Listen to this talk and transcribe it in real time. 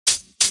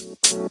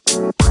Hey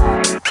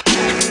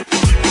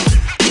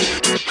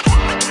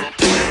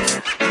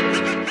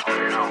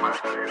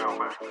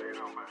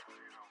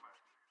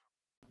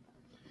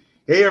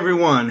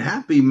everyone,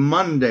 happy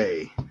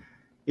Monday.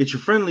 It's your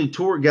friendly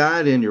tour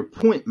guide and your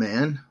point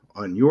man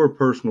on your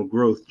personal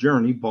growth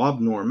journey, Bob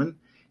Norman,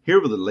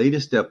 here with the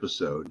latest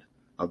episode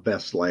of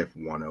Best Life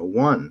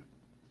 101.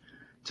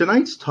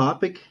 Tonight's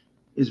topic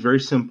is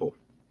very simple.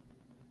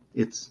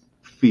 It's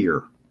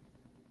fear.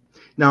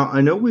 Now,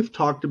 I know we've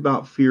talked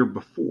about fear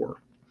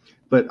before,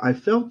 but I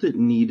felt it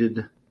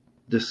needed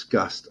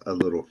discussed a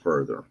little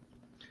further.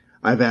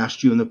 I've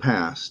asked you in the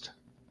past,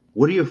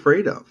 what are you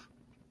afraid of?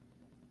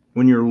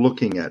 When you're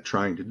looking at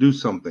trying to do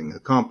something,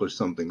 accomplish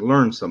something,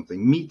 learn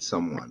something, meet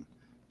someone,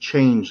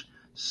 change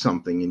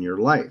something in your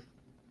life.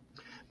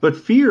 But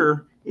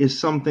fear is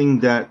something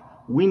that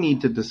we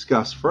need to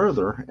discuss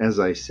further, as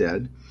I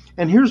said,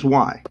 and here's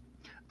why.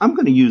 I'm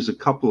going to use a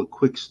couple of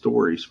quick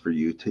stories for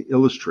you to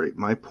illustrate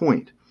my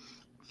point.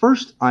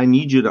 First, I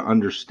need you to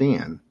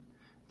understand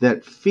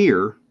that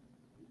fear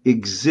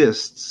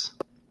exists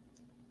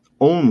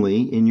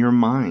only in your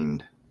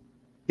mind.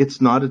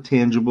 It's not a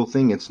tangible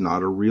thing. It's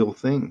not a real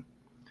thing.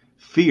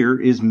 Fear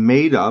is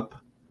made up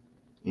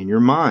in your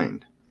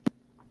mind.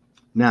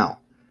 Now,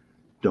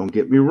 don't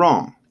get me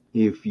wrong.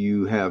 If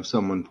you have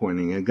someone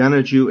pointing a gun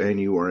at you and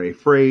you are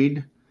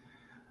afraid,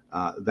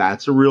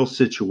 that's a real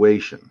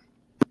situation.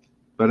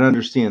 But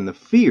understand the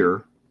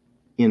fear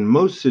in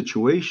most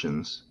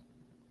situations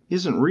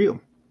isn't real.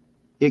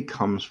 It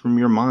comes from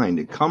your mind.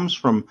 It comes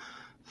from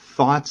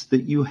thoughts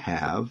that you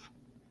have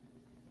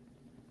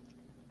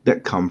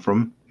that come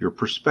from your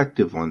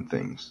perspective on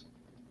things.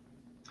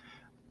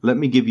 Let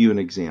me give you an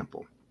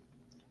example.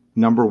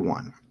 Number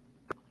one,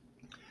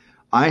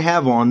 I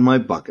have on my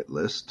bucket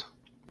list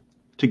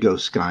to go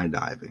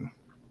skydiving.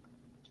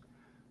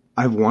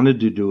 I've wanted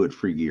to do it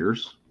for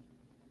years.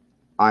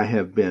 I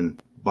have been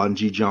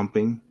bungee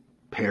jumping,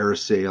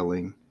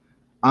 parasailing.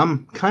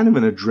 I'm kind of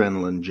an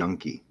adrenaline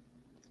junkie.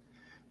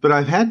 But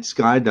I've had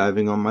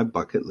skydiving on my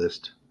bucket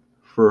list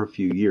for a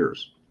few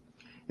years.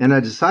 And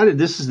I decided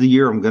this is the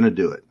year I'm going to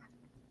do it.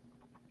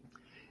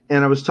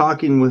 And I was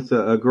talking with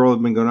a girl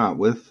I've been going out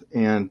with,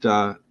 and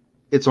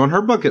it's on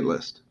her bucket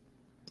list.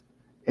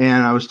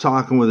 And I was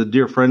talking with a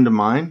dear friend of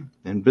mine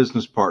and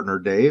business partner,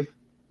 Dave.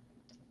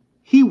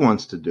 He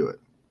wants to do it.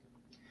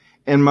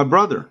 And my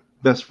brother,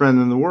 best friend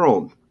in the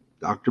world,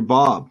 Dr.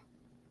 Bob,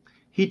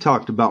 he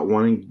talked about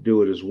wanting to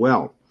do it as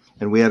well.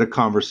 And we had a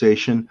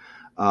conversation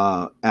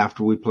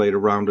after we played a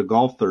round of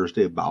golf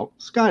Thursday about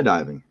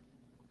skydiving.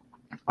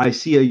 I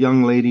see a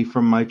young lady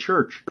from my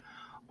church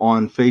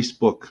on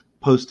Facebook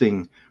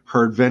posting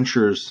her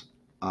adventures,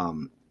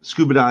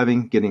 scuba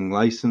diving, getting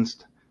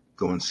licensed,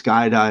 going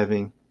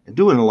skydiving, and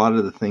doing a lot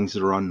of the things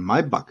that are on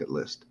my bucket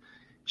list.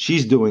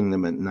 She's doing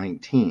them at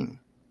 19.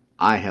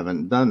 I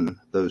haven't done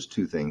those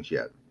two things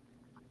yet.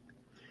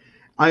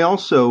 I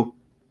also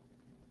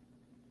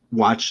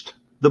watched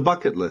The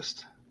Bucket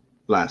List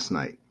last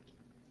night.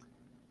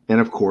 And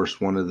of course,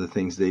 one of the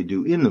things they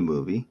do in the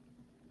movie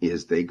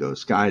is they go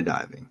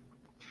skydiving.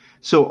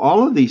 So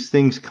all of these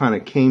things kind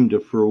of came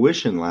to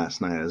fruition last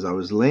night as I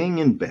was laying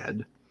in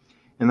bed,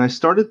 and I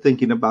started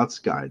thinking about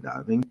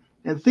skydiving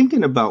and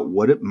thinking about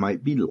what it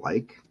might be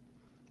like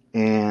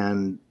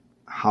and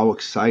how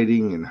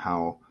exciting and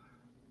how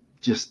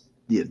just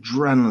the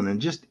adrenaline and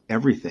just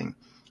everything.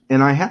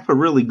 And I have a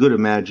really good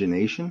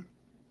imagination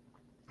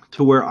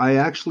to where I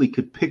actually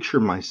could picture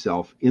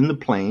myself in the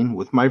plane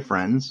with my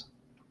friends,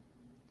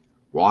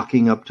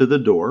 walking up to the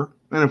door.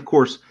 And of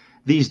course,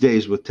 these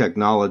days with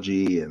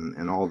technology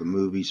and all the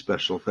movie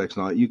special effects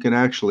and all that, you can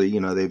actually,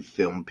 they've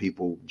filmed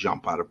people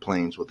jump out of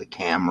planes with a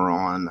camera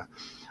on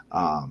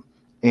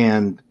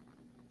and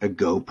a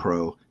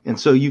GoPro. And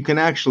so you can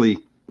actually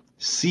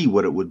see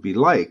what it would be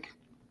like.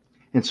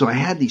 And so I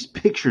had these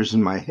pictures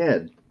in my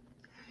head.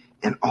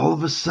 And all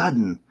of a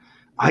sudden,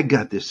 I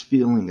got this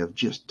feeling of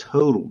just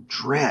total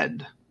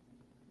dread,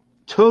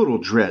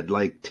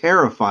 like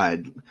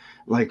terrified,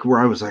 like where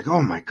I was like,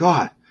 oh my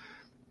God.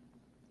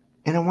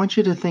 And I want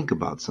you to think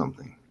about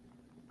something.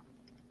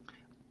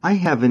 I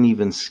haven't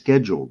even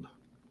scheduled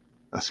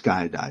a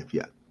skydive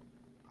yet.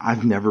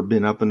 I've never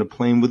been up in a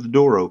plane with the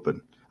door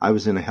open. I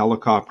was in a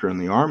helicopter in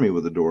the Army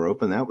with the door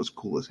open. That was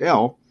cool as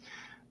hell.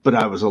 But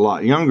I was a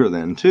lot younger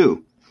then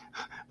too.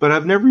 But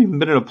I've never even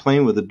been in a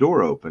plane with the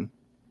door open.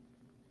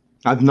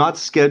 I've not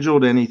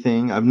scheduled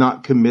anything. I've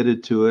not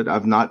committed to it.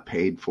 I've not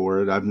paid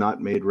for it. I've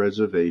not made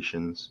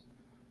reservations.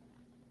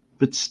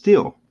 But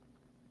still,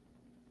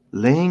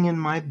 laying in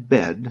my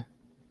bed,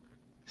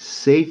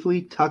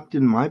 safely tucked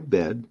in my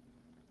bed,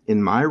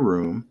 in my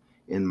room,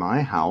 in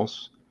my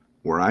house,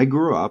 where I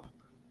grew up,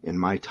 in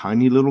my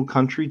tiny little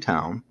country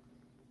town,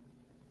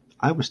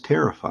 I was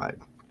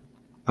terrified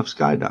of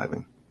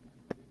skydiving.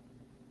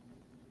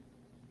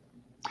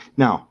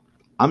 Now,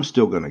 I'm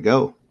still going to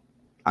go.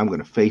 I'm going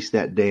to face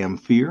that damn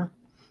fear,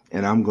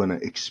 and I'm going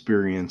to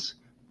experience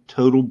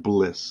total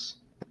bliss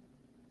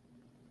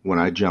when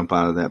I jump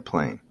out of that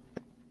plane.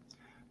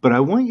 But I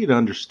want you to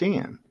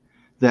understand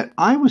that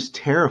I was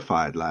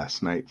terrified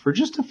last night for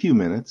just a few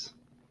minutes,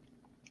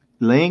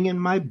 laying in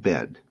my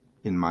bed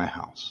in my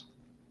house.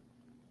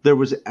 There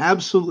was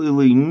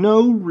absolutely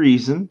no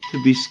reason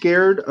to be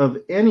scared of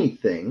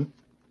anything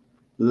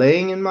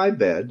laying in my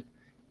bed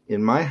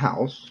in my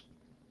house,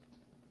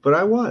 but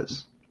I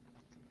was,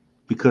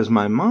 because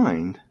my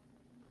mind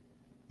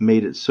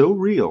made it so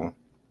real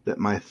that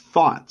my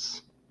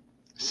thoughts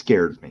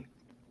scared me.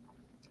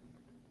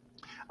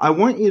 I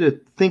want you to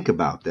think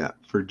about that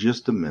for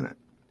just a minute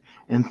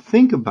and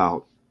think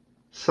about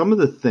some of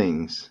the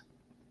things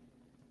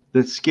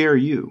that scare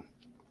you,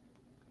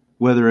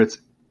 whether it's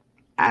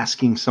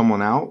asking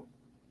someone out,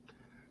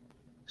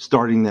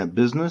 starting that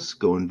business,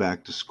 going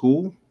back to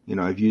school.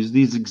 I've used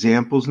these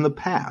examples in the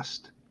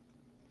past.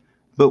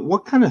 But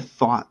what kind of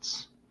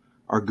thoughts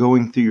are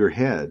going through your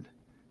head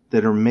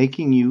that are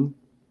making you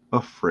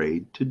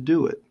afraid to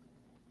do it?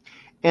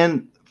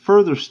 And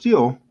further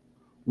still,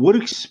 what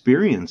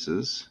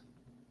experiences,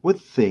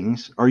 what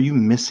things are you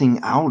missing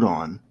out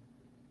on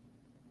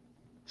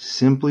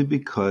simply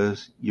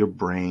because your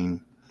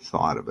brain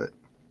thought of it?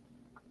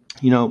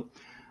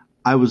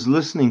 I was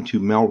listening to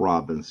Mel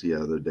Robbins the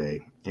other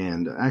day,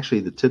 and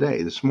actually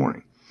this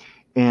morning.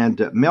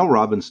 And Mel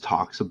Robbins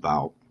talks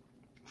about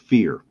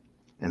fear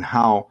and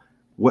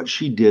what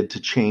she did to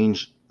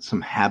change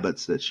some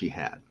habits that she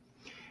had.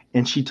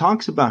 And she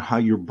talks about how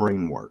your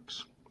brain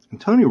works. And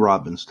Tony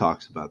Robbins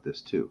talks about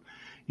this too.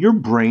 Your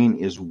brain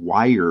is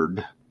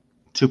wired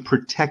to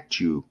protect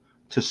you,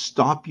 to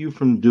stop you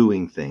from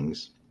doing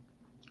things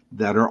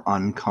that are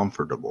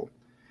uncomfortable.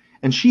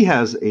 And she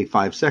has a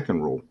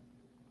 5-second rule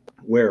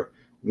where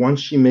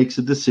once she makes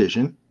a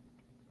decision,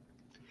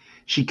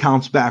 she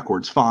counts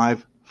backwards,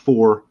 5,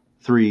 4,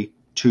 3,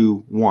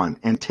 2, 1,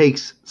 and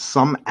takes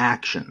some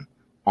action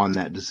on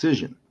that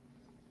decision.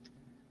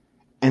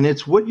 And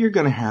it's what you're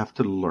going to have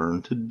to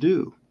learn to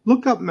do.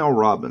 Look up Mel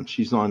Robbins.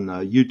 She's on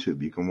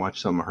YouTube. You can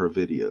watch some of her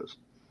videos.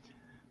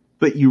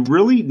 But you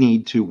really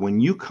need to, when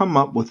you come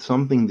up with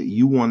something that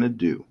you want to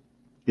do,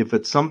 if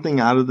it's something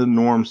out of the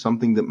norm,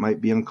 something that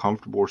might be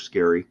uncomfortable or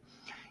scary,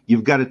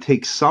 you've got to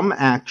take some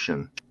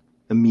action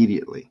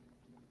immediately.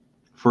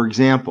 For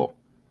example,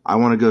 I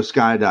want to go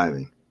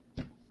skydiving.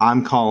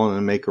 I'm calling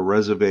and make a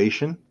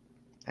reservation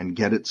and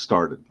get it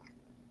started.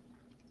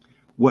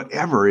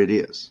 Whatever it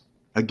is,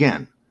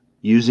 again,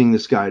 using the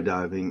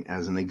skydiving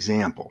as an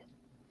example,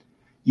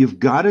 you've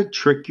got to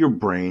trick your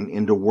brain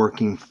into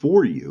working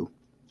for you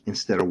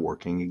instead of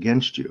working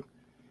against you.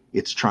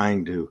 It's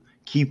trying to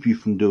keep you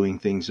from doing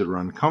things that are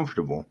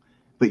uncomfortable,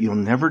 but you'll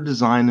never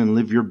design and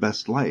live your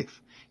best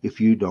life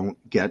if you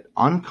don't get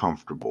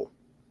uncomfortable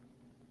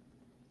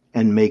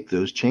and make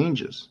those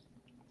changes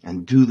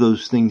and do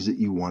those things that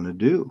you want to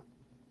do.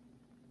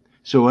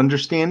 So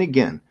understand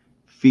again,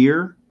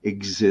 fear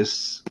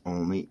exists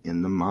only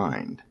in the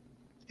mind.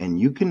 And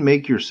you can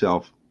make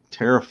yourself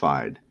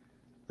terrified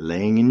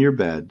laying in your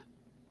bed,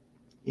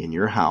 in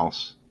your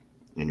house,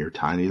 in your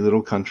tiny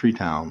little country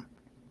town,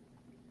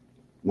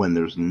 when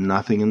there's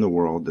nothing in the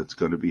world that's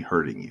going to be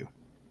hurting you.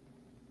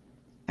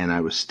 And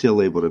I was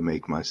still able to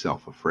make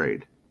myself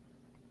afraid.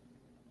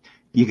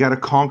 You got to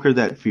conquer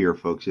that fear,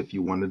 folks, if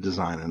you want to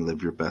design and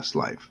live your best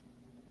life.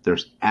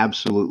 There's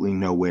absolutely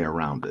no way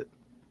around it.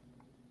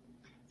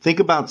 Think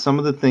about some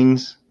of the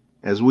things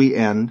as we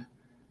end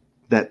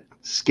that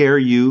scare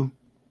you,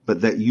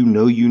 but that you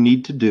know you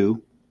need to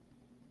do,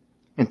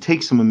 and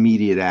take some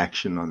immediate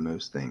action on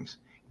those things.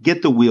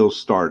 Get the wheels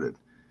started.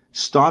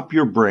 Stop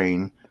your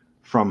brain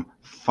from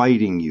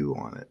fighting you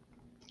on it.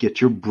 Get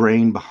your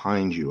brain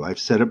behind you. I've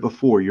said it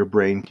before, your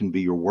brain can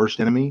be your worst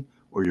enemy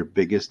or your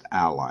biggest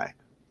ally.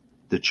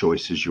 The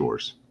choice is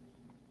yours.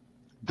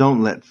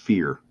 Don't let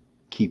fear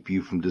keep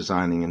you from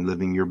designing and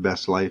living your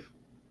best life.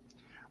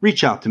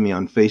 Reach out to me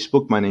on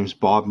Facebook. My name's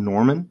Bob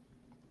Norman.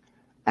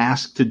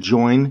 Ask to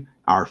join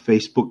our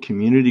Facebook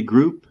community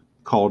group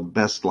called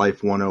Best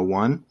Life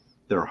 101.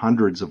 There are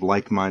hundreds of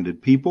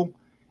like-minded people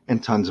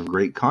and tons of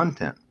great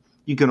content.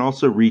 You can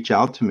also reach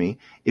out to me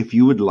if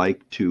you would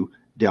like to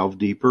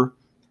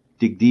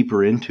dig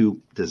deeper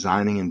into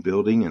designing and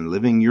building and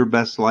living your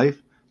best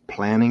life,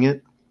 planning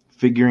it,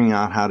 figuring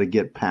out how to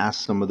get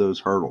past some of those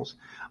hurdles.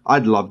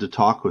 I'd love to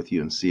talk with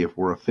you and see if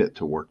we're a fit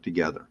to work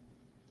together.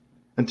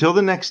 Until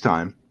the next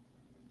time,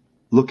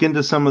 look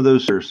into some of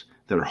those fears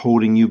that are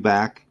holding you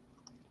back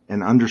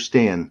and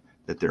understand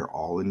that they're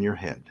all in your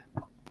head.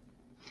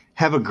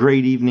 Have a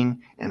great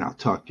evening, and I'll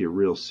talk to you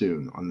real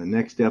soon on the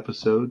next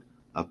episode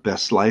of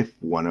Best Life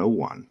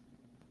 101.